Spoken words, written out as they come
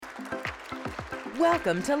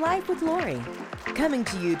Welcome to Life with Lori, coming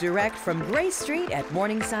to you direct from Gray Street at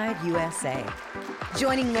Morningside, USA.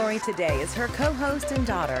 Joining Lori today is her co-host and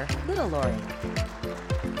daughter, little Lori.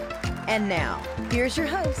 And now, here's your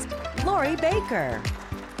host, Lori Baker.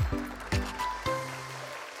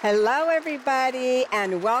 Hello, everybody,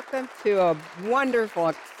 and welcome to a wonderful,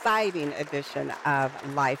 exciting edition of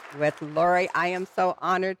Life with Lori. I am so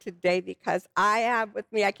honored today because I have with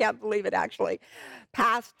me, I can't believe it actually,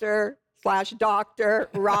 Pastor/Dr.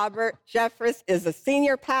 Robert Jeffress is a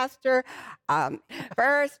senior pastor,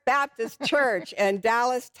 First Baptist Church in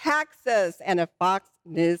Dallas, Texas, and a Fox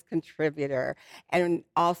News contributor, and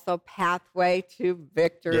also Pathway to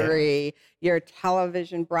Victory. Your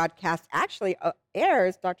television broadcast actually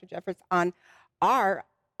airs, Dr. Jeffress, on our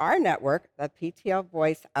network, the PTL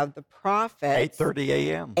Voice of the Prophets. 8:30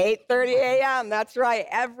 a.m. 8:30 a.m., that's right,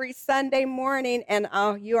 every Sunday morning. And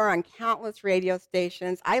you are on countless radio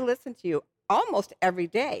stations. I listen to you almost every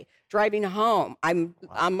day driving home. I'm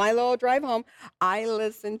on my little drive home. I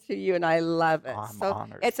listen to you, and I love it. I'm so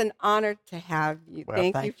honored. It's an honor to have you. Well,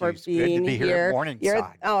 thank you for It's being good to be here at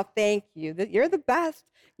Morningside. Oh, thank you. You're the best.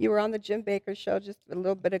 You were on the Jim Baker show just a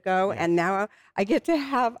little bit ago, and now I get to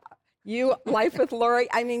have you, Life with Lori.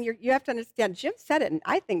 I mean, you have to understand, Jim said it, and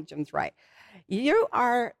I think Jim's right. You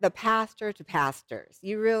are the pastor to pastors.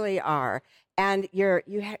 You really are. And you're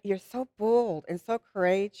so bold and so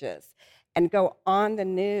courageous and go on the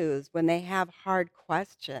news when they have hard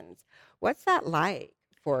questions. What's that like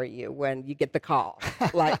for you when you get the call?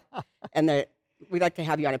 We'd like to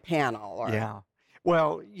have you on a panel. Yeah.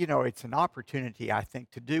 Well, it's an opportunity, I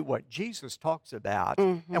think, to do what Jesus talks about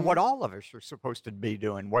and what all of us are supposed to be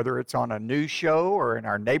doing, whether it's on a news show or in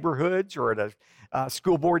our neighborhoods or at a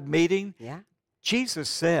school board meeting. Yeah. Jesus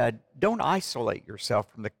said, don't isolate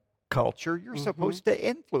yourself from the culture. You're supposed to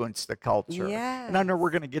influence the culture. Yes. And I know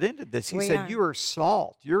we're going to get into this. He We said, are. you are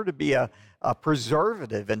salt. You're to be a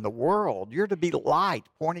preservative in the world. You're to be light,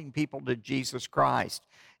 pointing people to Jesus Christ.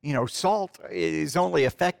 Salt is only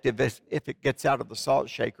effective if it gets out of the salt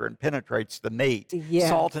shaker and penetrates the meat. Yes.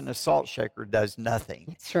 Salt in a salt shaker does nothing.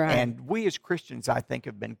 That's right. And we as Christians, I think,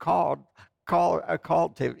 have been called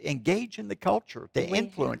to engage in the culture, to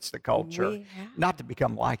influence the culture, not to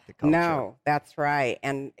become like the culture. No, that's right.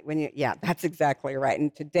 And that's exactly right.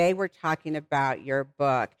 And today we're talking about your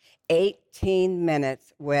book, 18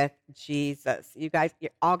 Minutes with Jesus. You guys, you're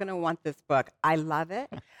all going to want this book. I love it.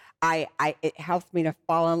 It helps me to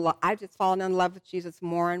fall in love. I've just fallen in love with Jesus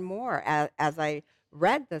more and more as I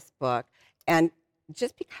read this book. And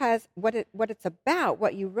just because what it's about,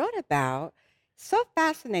 what you wrote about, so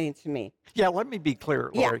fascinating to me. Yeah, let me be clear,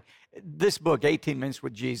 Lori. Yeah. This book, 18 Minutes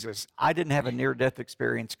with Jesus, I didn't have a near-death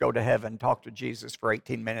experience, go to heaven, talk to Jesus for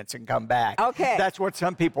 18 minutes and come back. Okay. That's what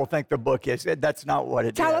some people think the book is. That's not what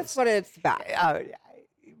it is. Tell us what it's about.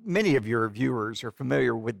 Many of your viewers are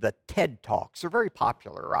familiar with the TED Talks. They're very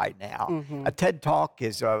popular right now. A TED Talk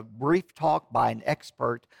is a brief talk by an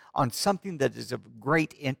expert on something that is of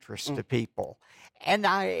great interest to people. And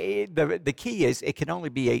the key is it can only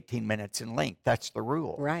be 18 minutes in length. That's the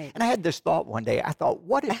rule. Right. And I had this thought one day. I thought,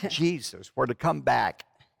 what if Jesus were to come back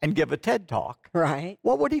and give a TED Talk? Right.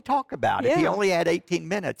 What would he talk about if he only had 18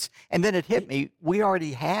 minutes? And then it hit me, we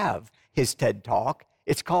already have his TED Talk.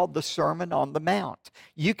 It's called the Sermon on the Mount.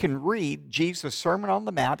 You can read Jesus' Sermon on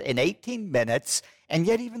the Mount in 18 minutes, and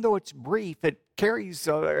yet even though it's brief, it carries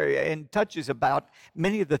and touches about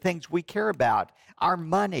many of the things we care about. Our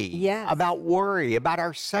money, about worry, about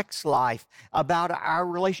our sex life, about our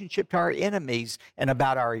relationship to our enemies, and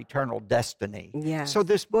about our eternal destiny. Yes. So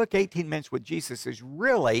this book, 18 Minutes with Jesus, is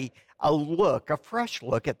really a fresh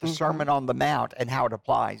look at the Sermon on the Mount and how it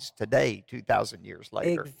applies today, 2,000 years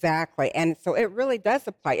later. Exactly. And so it really does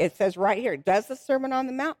apply. It says right here, does the Sermon on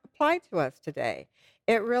the Mount apply to us today?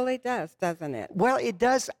 It really does, doesn't it? Well, it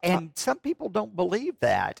does, and some people don't believe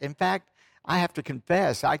that. In fact, I have to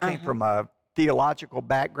confess, I came from a theological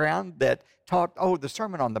background that taught, the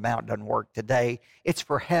Sermon on the Mount doesn't work today. It's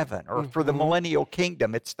for heaven or for the millennial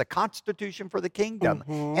kingdom. It's the Constitution for the kingdom.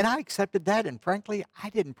 And I accepted that, and frankly, I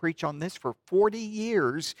didn't preach on this for 40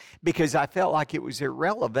 years because I felt like it was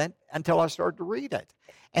irrelevant until I started to read it.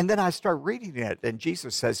 And then I started reading it, and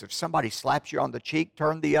Jesus says, if somebody slaps you on the cheek,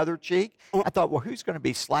 turn the other cheek. I thought, well, who's going to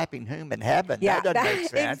be slapping whom in heaven? Yeah, that doesn't make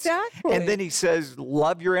sense. Exactly. And then he says,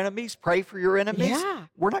 love your enemies, pray for your enemies. Yeah.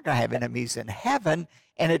 We're not going to have enemies in heaven.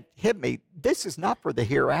 And it hit me, this is not for the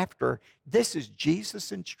hereafter. This is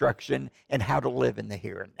Jesus' instruction and how to live in the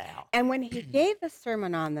here and now. And when he gave the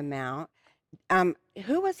Sermon on the Mount,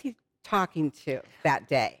 who was he talking to that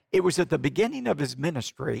day? It was at the beginning of his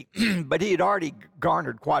ministry, but he had already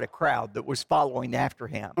garnered quite a crowd that was following after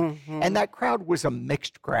him. Mm-hmm. And that crowd was a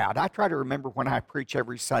mixed crowd. I try to remember when I preach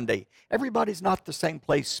every Sunday, everybody's not the same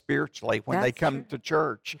place spiritually when they come to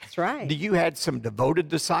church. That's right. You had some devoted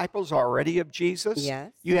disciples already of Jesus.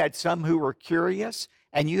 Yes. You had some who were curious,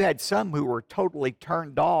 and you had some who were totally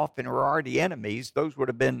turned off and were already enemies. Those would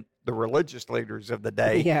have been the religious leaders of the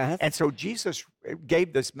day. Yes. And so Jesus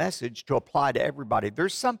gave this message to apply to everybody.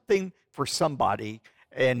 There's something for somebody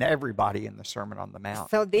and everybody in the Sermon on the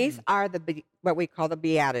Mount. So these are what we call the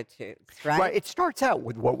Beatitudes, right? Right. It starts out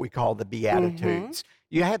with what we call the Beatitudes.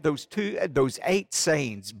 You have those 8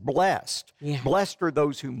 sayings, blessed. Yeah. Blessed are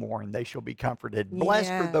those who mourn, they shall be comforted.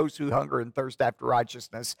 Blessed are those who hunger and thirst after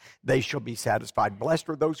righteousness, they shall be satisfied. Blessed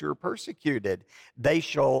are those who are persecuted, they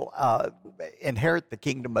shall inherit the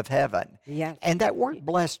kingdom of heaven. Yes. And that word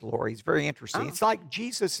blessed, Lori, is very interesting. It's like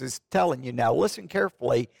Jesus is telling you now, listen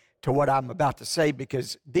carefully to what I'm about to say,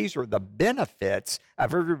 because these are the benefits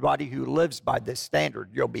of everybody who lives by this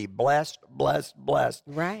standard. You'll be blessed, blessed, blessed.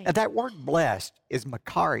 Right. And that word blessed is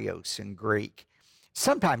makarios in Greek.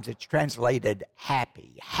 Sometimes it's translated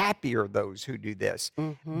happy. Happy are those who do this.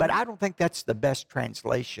 But I don't think that's the best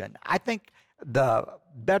translation. I think the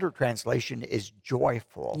better translation is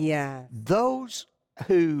joyful. Yeah. Those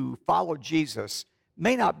who follow Jesus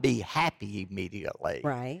may not be happy immediately.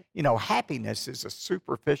 Right. You know, happiness is a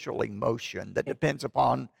superficial emotion that depends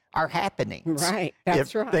upon our happenings. Right.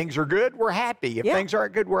 That's if things are good, we're happy. If things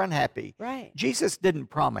aren't good, we're unhappy. Right. Jesus didn't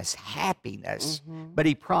promise happiness, but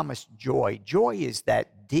he promised joy. Joy is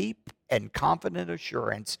that deep and confident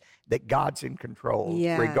assurance that God's in control,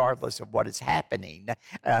 regardless of what is happening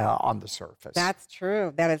on the surface. That's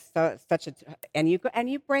true. That is such a, and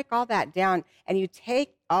you break all that down, and you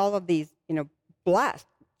take all of these, blessed.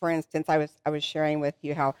 For instance, I was sharing with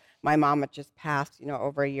you how my mom had just passed,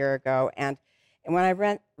 over a year ago, and when I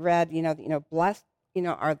read, blessed,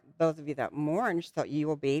 are those of you that mourn, so you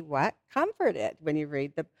will be what? Comforted when you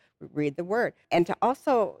read the word. And to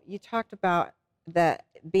also, you talked about the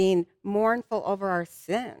being mournful over our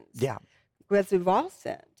sins. Yeah. Because we've all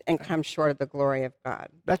sinned and come short of the glory of God.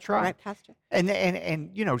 That's right. Right, Pastor?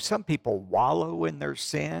 And some people wallow in their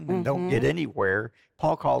sin and don't get anywhere.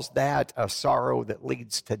 Paul calls that a sorrow that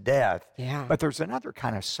leads to death. Yeah. But there's another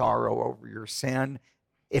kind of sorrow over your sin.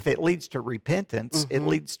 If it leads to repentance, it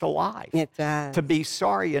leads to life. It does. To be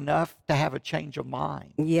sorry enough to have a change of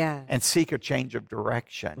mind. Yeah. And seek a change of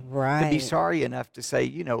direction. Right. To be sorry enough to say,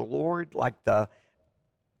 Lord, like the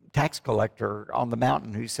tax collector on the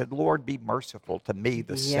mountain who said, Lord, be merciful to me,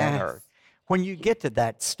 the sinner. When you get to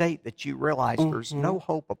that state that you realize there's no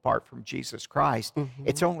hope apart from Jesus Christ,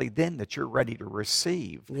 it's only then that you're ready to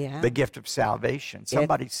receive the gift of salvation.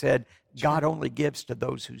 Somebody said, God only gives to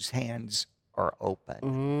those whose hands are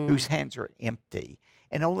open, whose hands are empty.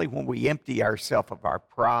 And only when we empty ourselves of our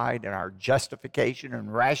pride and our justification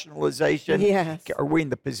and rationalization are we in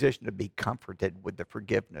the position to be comforted with the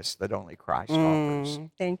forgiveness that only Christ offers.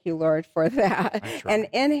 Thank you, Lord, for that. That's right. And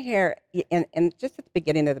in here, and just at the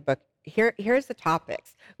beginning of the book, here's the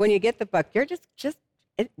topics. When you get the book, you're just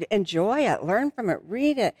enjoy it, learn from it,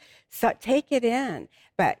 read it, so take it in.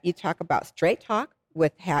 But you talk about straight talk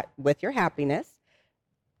with your happiness,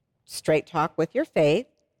 straight talk with your faith,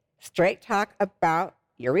 straight talk about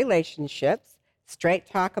your relationships, straight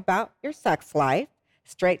talk about your sex life,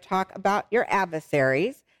 straight talk about your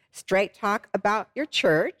adversaries, straight talk about your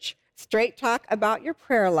church, straight talk about your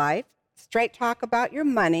prayer life, straight talk about your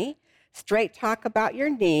money, straight talk about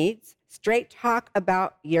your needs, straight talk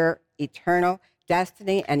about your eternal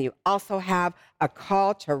destiny, and you also have a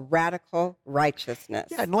call to radical righteousness.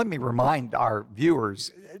 Yeah, and let me remind our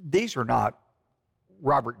viewers, these are not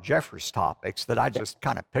Robert Jeffress topics that I just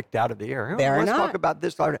kind of picked out of the air. Let's talk about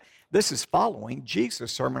this. This is following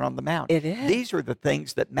Jesus' Sermon on the Mount. It is. These are the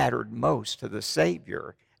things that mattered most to the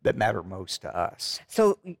Savior that matter most to us.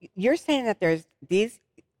 So you're saying that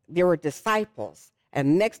there were disciples, a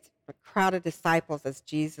mixed crowd of disciples as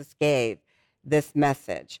Jesus gave this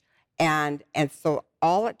message. And so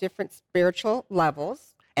all at different spiritual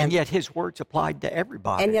levels. And yet his words applied to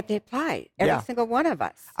everybody. And yet they apply, every single one of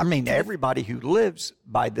us. I mean, everybody who lives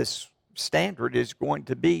by this standard is going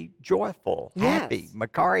to be joyful, happy,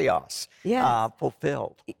 makarios,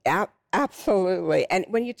 fulfilled. Absolutely. And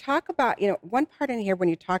when you talk about, one part in here when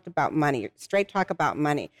you talked about money, straight talk about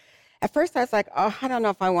money, at first I was like, oh, I don't know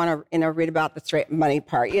if I want to, read about the straight money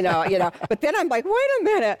part, But then I'm like, wait a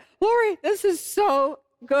minute, Lori, this is so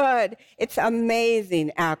good. It's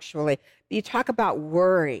amazing, actually. You talk about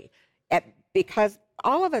worry, because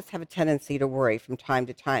all of us have a tendency to worry from time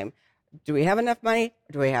to time. Do we have enough money?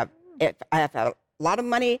 Do we have if I have a lot of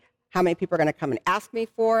money, how many people are going to come and ask me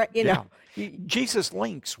for it? You know, Jesus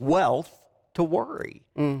links wealth to worry.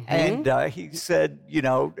 Mhm. And he said,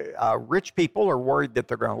 rich people are worried that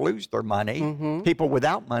they're going to lose their money. Mhm. People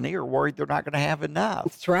without money are worried they're not going to have enough.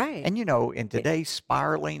 That's right. And, in today's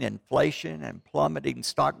spiraling inflation and plummeting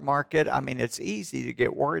stock market, I mean, it's easy to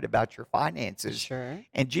get worried about your finances. Sure.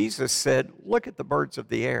 And Jesus said, look at the birds of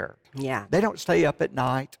the air. Yeah. They don't stay up at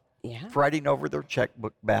night Yeah. fretting over their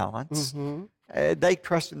checkbook balance. Mhm. They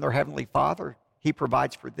trust in their Heavenly Father. He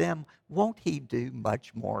provides for them. Won't He do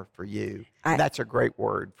much more for you? That's a great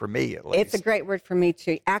word for me, at least. It's a great word for me,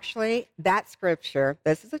 too. Actually, that scripture,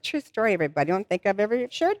 this is a true story, everybody. I don't think I've ever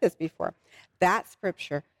shared this before. That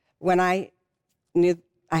scripture, when I knew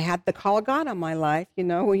I had the call of God on my life,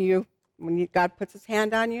 when God puts His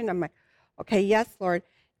hand on you, and I'm like, okay, yes, Lord.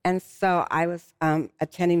 And so I was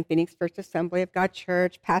attending Phoenix First Assembly of God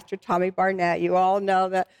Church. Pastor Tommy Barnett, you all know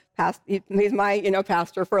that he's my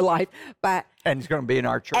pastor for life. And he's going to be in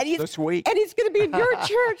our church this week. And he's going to be in your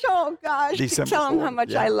church. Oh gosh! December Tell him 4th. how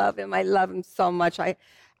much I love him. I love him so much.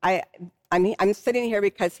 I'm sitting here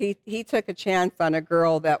because he took a chance on a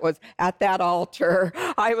girl that was at that altar.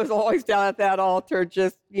 I was always down at that altar,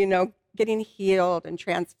 just getting healed and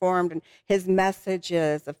transformed, and his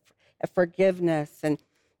messages of forgiveness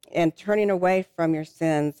and turning away from your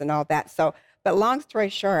sins and all that. So, but long story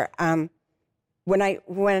short,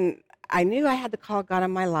 when I knew I had the call of God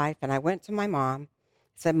on my life, and I went to my mom, I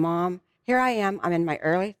said, Mom, here I am. I'm in my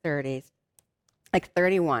early 30s, like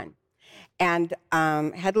 31, and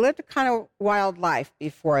had lived a kind of wild life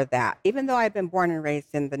before that, even though I'd been born and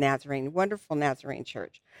raised in the wonderful Nazarene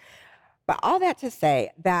church. But all that to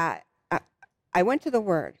say that I went to the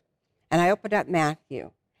Word, and I opened up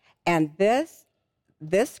Matthew, and this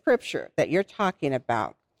scripture that you're talking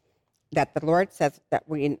about, that the Lord says that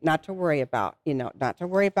we not to worry about, not to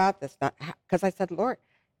worry about this, because I said, Lord,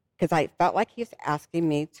 because I felt like He's asking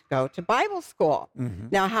me to go to Bible school. Mm-hmm.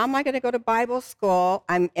 Now, how am I going to go to Bible school?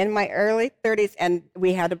 I'm in my early 30s, and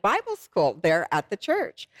we had a Bible school there at the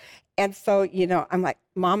church. And so, I'm like,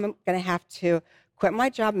 Mom, I'm going to have to quit my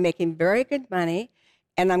job making very good money,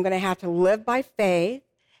 and I'm going to have to live by faith.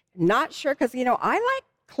 Not sure, because, I like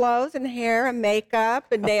clothes and hair and makeup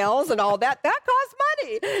and nails and all that costs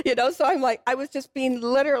money, so I'm like, I was just being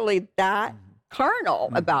literally that carnal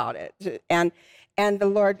about it. And the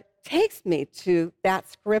Lord takes me to that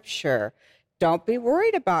scripture. Don't be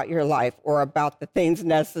worried about your life or about the things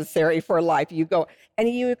necessary for life. You go and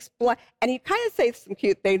you explain, and you kind of say some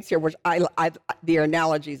cute things here, which the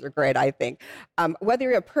analogies are great, I think. Whether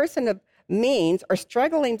you're a person of means or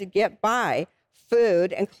struggling to get by,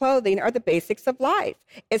 food and clothing are the basics of life.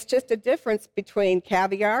 It's just a difference between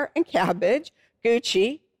caviar and cabbage,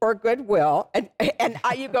 Gucci or Goodwill, and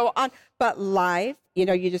you go on. But life, you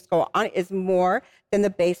just go on, is more than the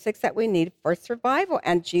basics that we need for survival.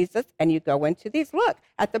 And Jesus, and you go into these, look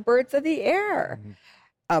at the birds of the air.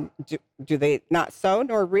 Mm-hmm. Do they not sow,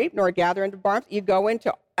 nor reap, nor gather into barns? You go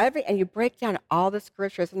into and you break down all the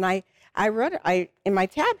scriptures. And I wrote it, in my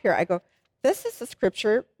tab here, I go, this is the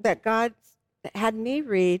scripture that God had me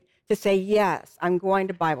read to say, yes, I'm going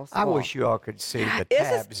to Bible school. I wish you all could see the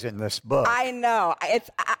tabs in this book. I know.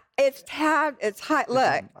 It's tabbed. It's hot.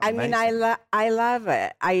 Look, I mean, I love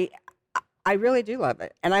it. I really do love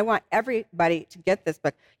it. And I want everybody to get this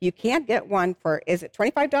book. You can't get one for, is it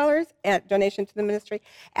 $25 at donation to the ministry?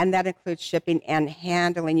 And that includes shipping and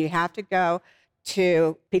handling. You have to go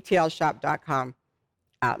to ptlshop.com,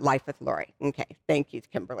 Life with Lori. Okay, thank you,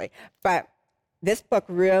 Kimberly. But this book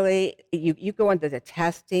really, you go into the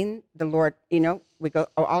testing, the Lord,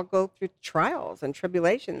 I'll go through trials and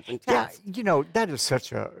tribulations and tests. Yeah, that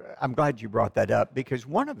is I'm glad you brought that up, because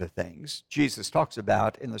one of the things Jesus talks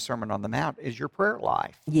about in the Sermon on the Mount is your prayer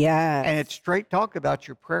life. Yes. And it's straight talk about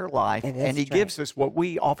your prayer life. And He gives us what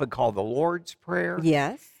we often call the Lord's Prayer.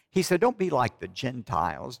 Yes. He said, don't be like the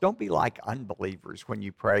Gentiles. Don't be like unbelievers when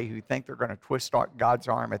you pray, who think they're going to twist God's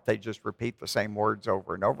arm if they just repeat the same words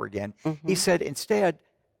over and over again. Mm-hmm. He said, instead,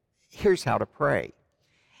 here's how to pray.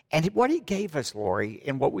 And what He gave us, Lori,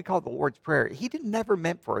 in what we call the Lord's Prayer, He never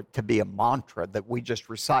meant for it to be a mantra that we just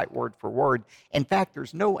recite word for word. In fact,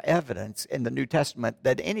 there's no evidence in the New Testament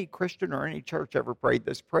that any Christian or any church ever prayed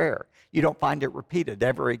this prayer. You don't find it repeated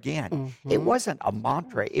ever again. Mm-hmm. It wasn't a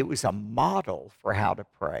mantra. It was a model for how to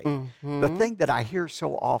pray. Mm-hmm. The thing that I hear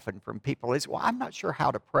so often from people is, well, I'm not sure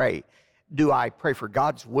how to pray. Do I pray for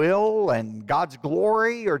God's will and God's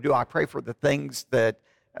glory, or do I pray for the things that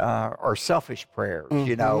or selfish prayers,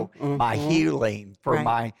 my healing, for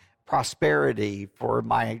my prosperity, for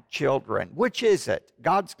my children? Which is it,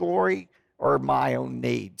 God's glory or my own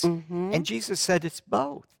needs? Mm-hmm. And Jesus said it's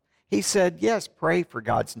both. He said, yes, pray for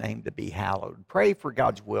God's name to be hallowed. Pray for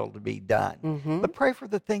God's will to be done. But pray for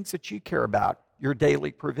the things that you care about, your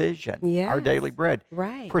daily provision, our Yes. daily bread,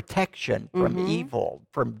 Right. protection from evil,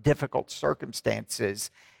 from difficult circumstances.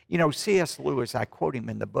 You know, C.S. Lewis, I quote him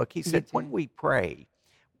in the book, he said, when we pray,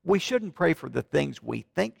 we shouldn't pray for the things we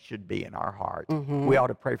think should be in our heart. We ought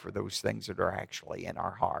to pray for those things that are actually in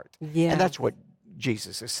our heart. Yes. And that's what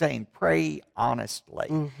Jesus is saying, pray honestly.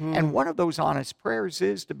 And one of those honest prayers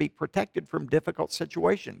is to be protected from difficult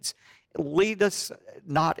situations. Lead us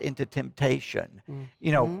not into temptation.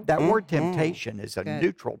 You know, that word temptation is a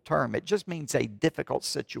neutral term. It just means a difficult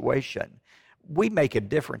situation. We make a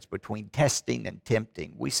difference between testing and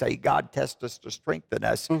tempting. We say God tests us to strengthen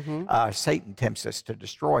us. Satan tempts us to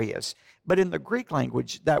destroy us. But in the Greek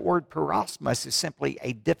language, that word parosmos is simply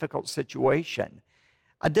a difficult situation.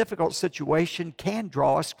 A difficult situation can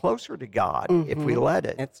draw us closer to God if we let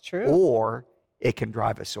it. It's true. Or it can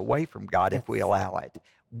drive us away from God if we allow it.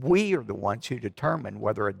 We are the ones who determine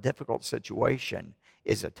whether a difficult situation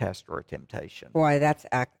is a test or a temptation. Boy, that's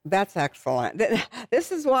excellent.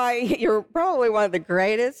 This is why you're probably one of the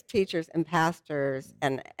greatest teachers and pastors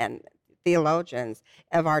and theologians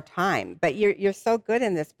of our time. But you're so good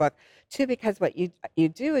in this book too, because what you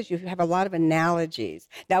do is you have a lot of analogies.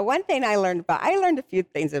 Now, one thing I learned a few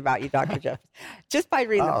things about you, Dr. Jeffress. Just by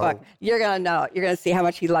reading the book, you're gonna see how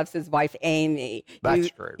much he loves his wife, Amy. That's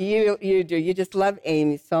true. You do. You just love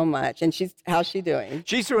Amy so much. And how's she doing?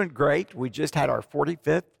 She's doing great. We just had our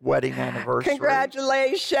 45th wedding anniversary.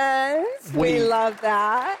 Congratulations. We love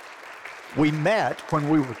that. We met when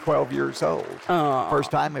we were 12 years old. Aww.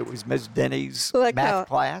 First time it was Ms. Denny's math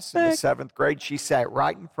class in the 7th grade. She sat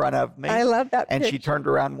right in front of me. I love that And picture. she turned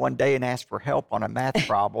around one day and asked for help on a math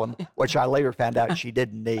problem, which I later found out she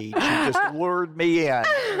didn't need. She just lured me in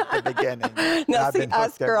at the beginning. Now, see,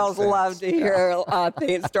 us girls love to hear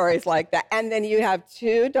stories like that. And then you have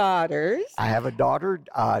two daughters. I have a daughter,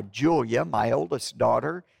 Julia, my oldest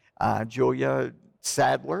daughter, Julia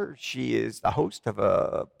Sadler. She is the host of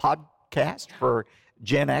a podcast for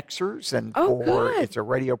Gen Xers, and it's a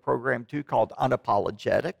radio program too called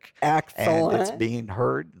Unapologetic. Excellent. And it's being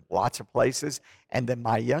heard in lots of places. And then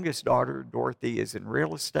my youngest daughter, Dorothy, is in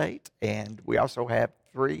real estate, and we also have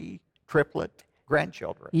 3 triplet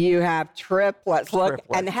grandchildren. You have triplets. Look,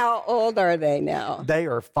 Triplets. and how old are they now? They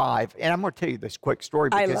are 5. And I'm going to tell you this quick story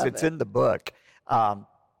because it's in the book.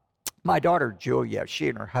 My daughter, Julia, she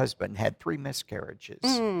and her husband had 3 miscarriages.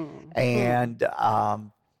 And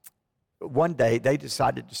one day they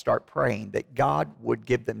decided to start praying that God would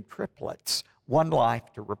give them triplets, one life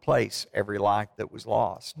to replace every life that was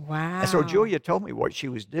lost. Wow. And so Julia told me what she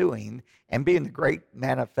was doing, and being the great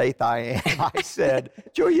man of faith I am, I said,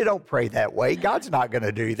 Julia, don't pray that way. God's not going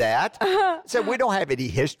to do that. I said, we don't have any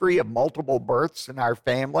history of multiple births in our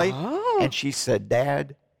family. And she said,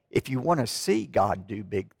 Dad, if you want to see God do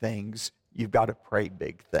big things, you've got to pray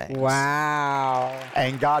big things. Wow.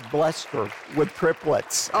 And God blessed her with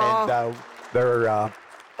triplets. And they're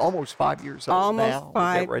almost 5 years old now. Almost 5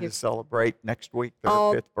 We're getting ready to celebrate next week their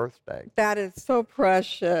 5th birthday. That is so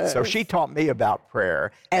precious. So she taught me about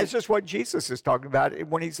prayer. And it's just what Jesus is talking about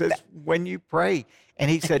when he says, when you pray. And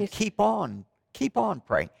he said, keep on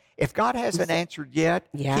praying. If God hasn't answered yet,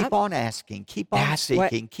 keep on asking, keep on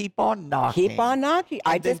seeking, keep on knocking. Keep on knocking.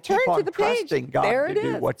 I just turned to the page. Trusting God there it to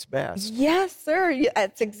is. do what's best. Yes, sir.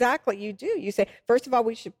 That's exactly you do. You say, first of all,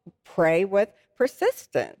 we should pray with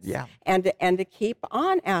persistence. Yeah. And to keep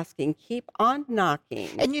on asking, keep on knocking.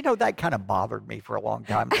 And you know, that kind of bothered me for a long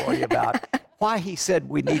time, Lori, about why he said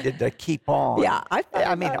we needed to keep on. Yeah,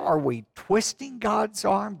 I mean, are we twisting God's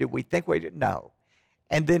arm? Do we think we did? No.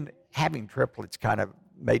 And then having triplets kind of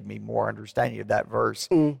made me more understanding of that verse.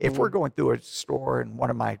 If we're going through a store and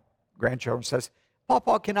one of my grandchildren says,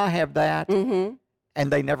 Papa, can I have that? And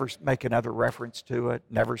they never make another reference to it,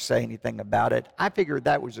 never say anything about it. I figured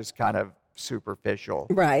that was just kind of superficial.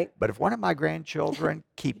 Right. But if one of my grandchildren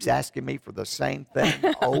keeps asking me for the same thing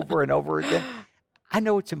over and over again, I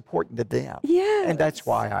know it's important to them. Yes. And that's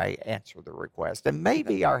why I answer the request. And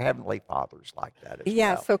maybe our Heavenly Father's like that as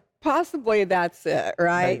well. So possibly that's it,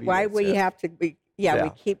 right? Maybe Why that's we it. have to be,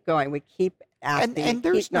 we keep going. We keep asking. And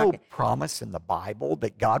there's keep no knocking. promise in the Bible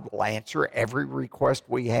that God will answer every request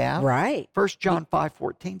we have. Right. 1 John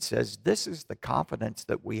 5:14 says, this is the confidence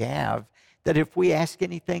that we have, that if we ask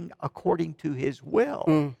anything according to his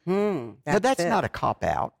will. Now, that's not a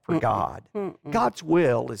cop-out for God. God's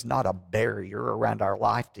will is not a barrier around our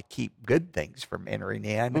life to keep good things from entering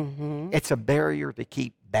in. It's a barrier to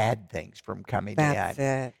keep bad things from coming in. That's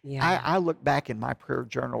it. Yeah. I look back in my prayer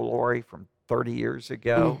journal, Lori, from 30 years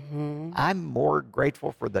ago, Mm-hmm. I'm more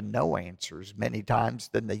grateful for the no answers many times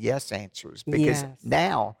than the yes answers, because Yes.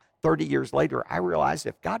 now, 30 years later, I realize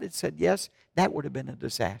if God had said yes, that would have been a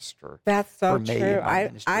disaster That's so for me true. and my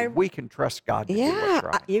ministry. We can trust God to do what's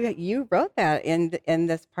right. You wrote that in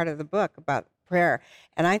this part of the book about prayer,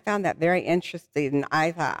 and I found that very interesting. And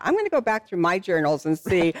I thought, I'm going to go back through my journals and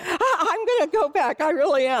see. I'm going to go back. I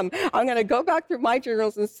really am. I'm going to go back through my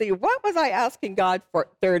journals and see what was I asking God for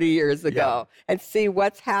 30 years ago, and see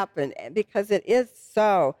what's happened, because it is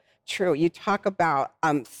so true. You talk about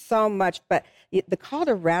so much, but the call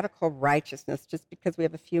to radical righteousness, just because we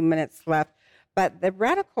have a few minutes left, but the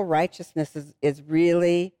radical righteousness is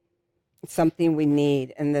really something we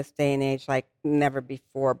need in this day and age like never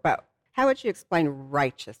before. But how would you explain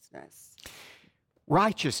righteousness?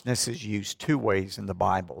 Righteousness is used two ways in the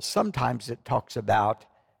Bible. Sometimes it talks about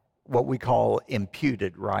what we call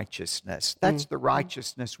imputed righteousness. That's the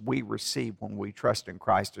righteousness we receive when we trust in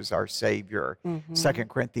Christ as our Savior. 2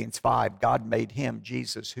 Corinthians 5, God made him,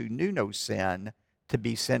 Jesus, who knew no sin, to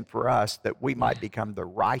be sin for us, that we might become the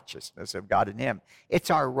righteousness of God in him. It's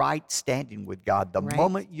our right standing with God. The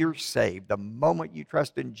moment you're saved, the moment you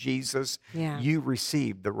trust in Jesus, you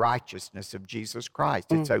receive the righteousness of Jesus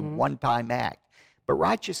Christ. It's a one-time act. But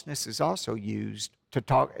righteousness is also used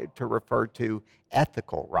to refer to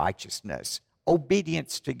ethical righteousness,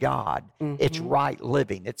 obedience to God. It's right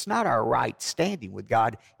living. It's not our right standing with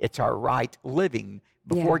God. It's our right living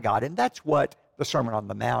before God. And that's what the Sermon on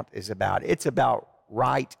the Mount is about. It's about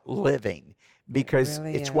right living, because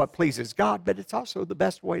it's what pleases God, but it's also the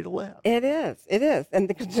best way to live. It is. And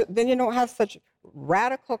then you don't have such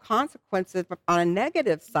radical consequences on a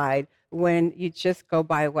negative side when you just go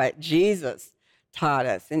by what Jesus taught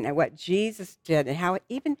us and what Jesus did, and how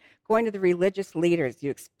even going to the religious leaders, you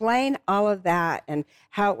explain all of that and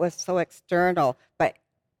how it was so external, but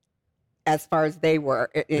as far as they were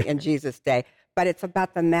in Jesus' day. But it's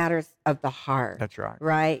about the matters of the heart. That's right.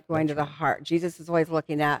 Right? Going to the heart. Jesus is always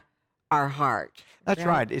looking at our heart. That's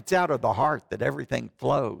right. It's out of the heart that everything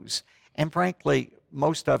flows. And frankly,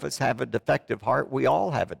 most of us have a defective heart. We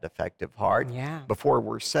all have a defective heart. Before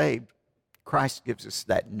we're saved, Christ gives us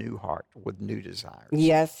that new heart with new desires.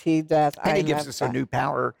 Yes, he does. And he gives us a new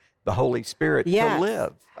power, the Holy Spirit, to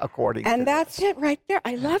live according to And that's this. it right there.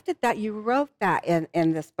 I loved it that you wrote that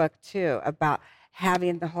in this book, too, about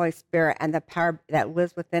having the Holy Spirit and the power that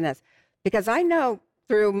lives within us. Because I know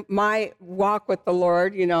through my walk with the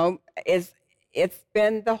Lord, it's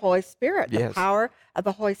been the Holy Spirit, the power of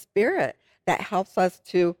the Holy Spirit that helps us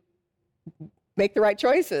to make the right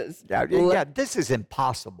choices. Yeah, this is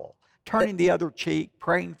impossible. Turning the other cheek,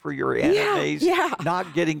 praying for your enemies,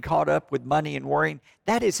 not getting caught up with money and worrying,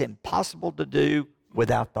 that is impossible to do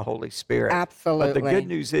without the Holy Spirit. Absolutely. But the good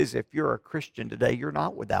news is, if you're a Christian today, you're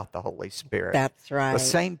not without the Holy Spirit. That's right. The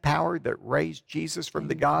same power that raised Jesus from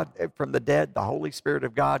the dead, the Holy Spirit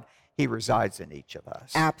of God, he resides in each of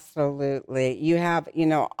us. Absolutely. You have,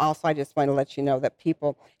 also I just want to let you know that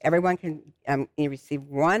everyone can receive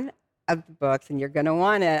one of the books, and you're going to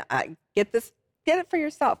want to get it for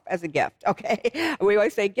yourself as a gift, okay? We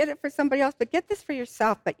always say get it for somebody else, but get this for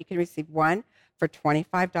yourself. But you can receive one for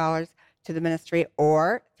 $25 to the ministry,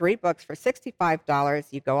 or 3 books for $65.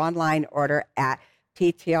 You go online, order at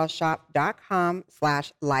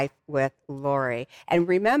ptlshop.com/lifewithlori. And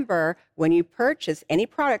remember, when you purchase any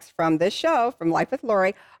products from this show, from Life with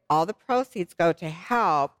Lori, all the proceeds go to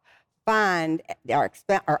help fund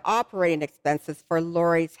our operating expenses for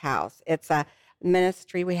Lori's house. It's a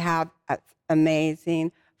ministry we have,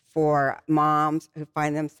 amazing, for moms who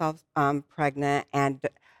find themselves pregnant and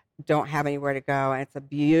don't have anywhere to go. And it's a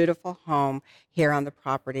beautiful home here on the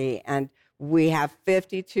property. And we have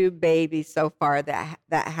 52 babies so far that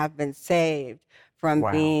have been saved from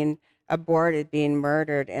being aborted, being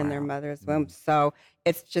murdered in their mother's womb. So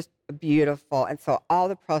it's just beautiful. And so all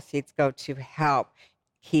the proceeds go to help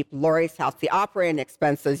keep Lori's house, the operating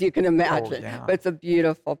expenses, you can imagine. But it's a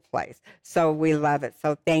beautiful place. So we love it.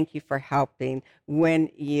 So thank you for helping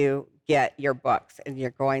when you get your books, and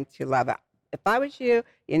you're going to love it. If I was you,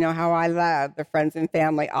 you know how I love the friends and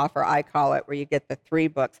family offer, I call it, where you get the 3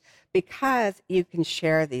 books, because you can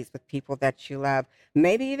share these with people that you love.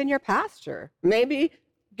 Maybe even your pastor. Maybe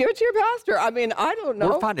give it to your pastor. I mean, I don't know.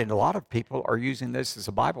 We're finding a lot of people are using this as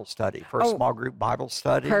a Bible study, for a small group Bible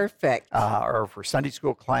study. Perfect. Or for Sunday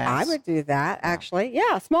school class. I would do that, actually.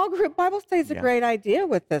 Yeah, small group Bible study is a great idea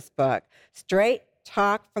with this book. Straight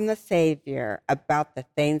talk from the Savior about the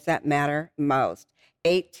things that matter most.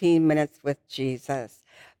 18 minutes with Jesus.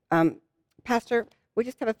 Pastor, we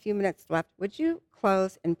just have a few minutes left. Would you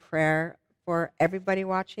close in prayer for everybody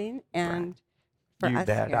watching and for You us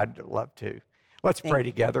bet. here. I'd love to. Let's Thank pray you.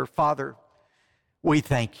 together. Father, we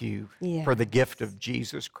thank you for the Yes. gift of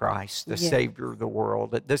Jesus Christ, the Yes. Savior of the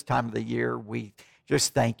world. At this time of the year, we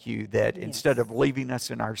just thank you that instead of leaving us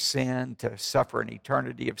in our sin to suffer an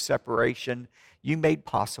eternity of separation, you made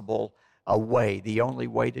possible a way, the only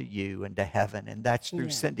way to you and to heaven, and that's through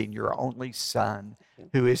Yes. sending your only Son,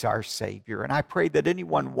 who is our Savior. And I pray that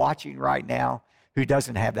anyone watching right now who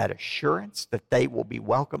doesn't have that assurance that they will be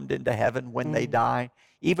welcomed into heaven when they die,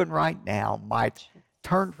 even right now, might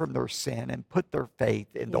turn from their sin and put their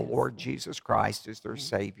faith in the Lord Jesus Christ as their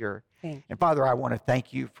Savior. And Father, I want to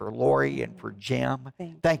thank you for Lori and for Jim.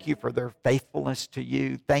 Thank you for their faithfulness to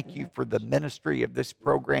you. Thank you for the ministry of this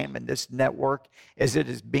program and this network as it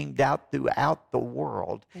is beamed out throughout the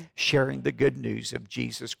world, sharing the good news of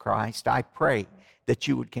Jesus Christ. I pray that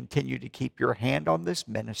you would continue to keep your hand on this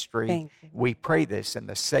ministry. We pray this in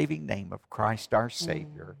the saving name of Christ our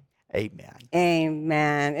Savior. Amen.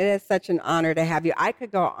 Amen. It is such an honor to have you. I could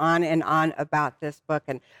go on and on about this book,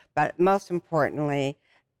 but most importantly,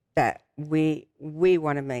 that we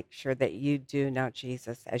want to make sure that you do know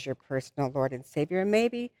Jesus as your personal Lord and Savior. And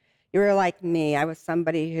maybe you were like me. I was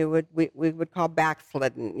somebody who we would call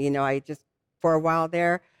backslidden. You know, I just for a while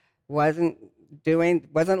there wasn't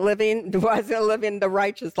living the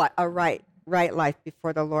righteous life, a right life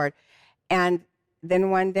before the Lord. And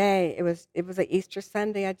then one day, it was an Easter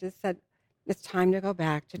Sunday, I just said, it's time to go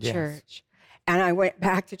back to church. And I went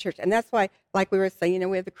back to church. And that's why, like we were saying, you know,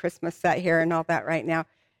 we have the Christmas set here and all that right now.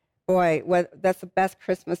 Boy, that's the best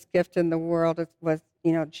Christmas gift in the world was,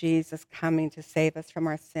 you know, Jesus coming to save us from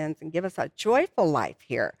our sins and give us a joyful life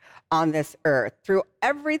here on this earth through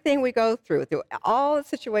everything we go through all the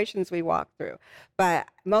situations we walk through. But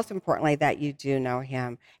most importantly, that you do know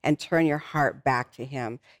him and turn your heart back to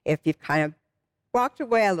him. If you've kind of walked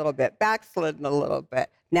away a little bit, backslidden a little bit,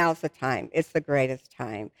 now's the time. It's the greatest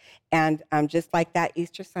time. And just like that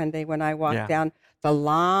Easter Sunday when I walked down the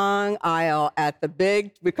long aisle at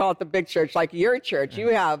we call it the big church, like your church. You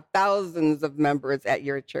have thousands of members at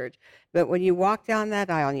your church. But when you walk down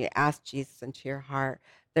that aisle and you ask Jesus into your heart,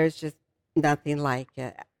 there's just nothing like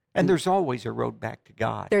it. And there's always a road back to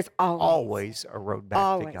God. There's always a road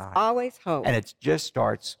back to God. Always hope. And it just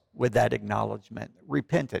starts with that acknowledgement.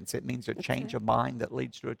 Repentance. It means a change of mind that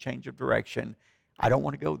leads to a change of direction. I don't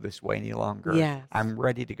want to go this way any longer. Yes. I'm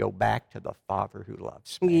ready to go back to the Father who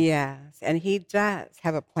loves me. Yes, and he does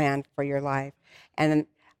have a plan for your life. And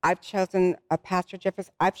I've chosen Pastor Jeffress,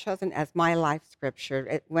 I've chosen as my life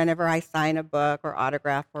scripture. Whenever I sign a book or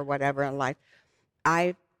autograph or whatever in life,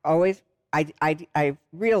 I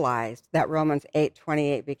realized that Romans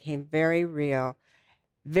 8:28 became very real,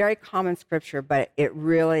 very common scripture, but it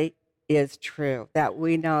really is true that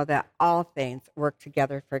we know that all things work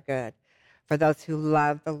together for good for those who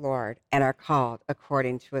love the Lord and are called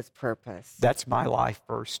according to his purpose. That's my life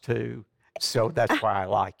verse too. So that's why I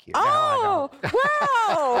like you. Oh,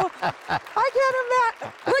 wow. I can't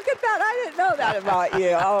imagine. Look at that. I didn't know that about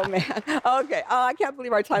you. Oh, man. Okay. Oh, I can't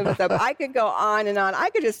believe our time is up. I could go on and on. I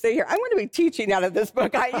could just sit here. I'm going to be teaching out of this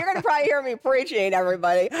book. You're going to probably hear me preaching,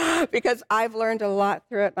 everybody, because I've learned a lot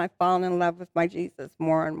through it, and I've fallen in love with my Jesus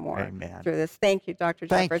more and more through this. Thank you, Dr.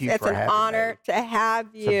 Thank Jeffress. you It's for an having honor me. to have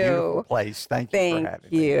you. It's a beautiful place. Thank you for having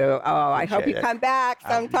me. Oh, I hope you come back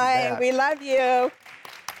sometime. We love you.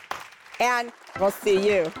 And we'll see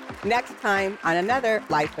you next time on another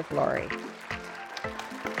Life with Lori.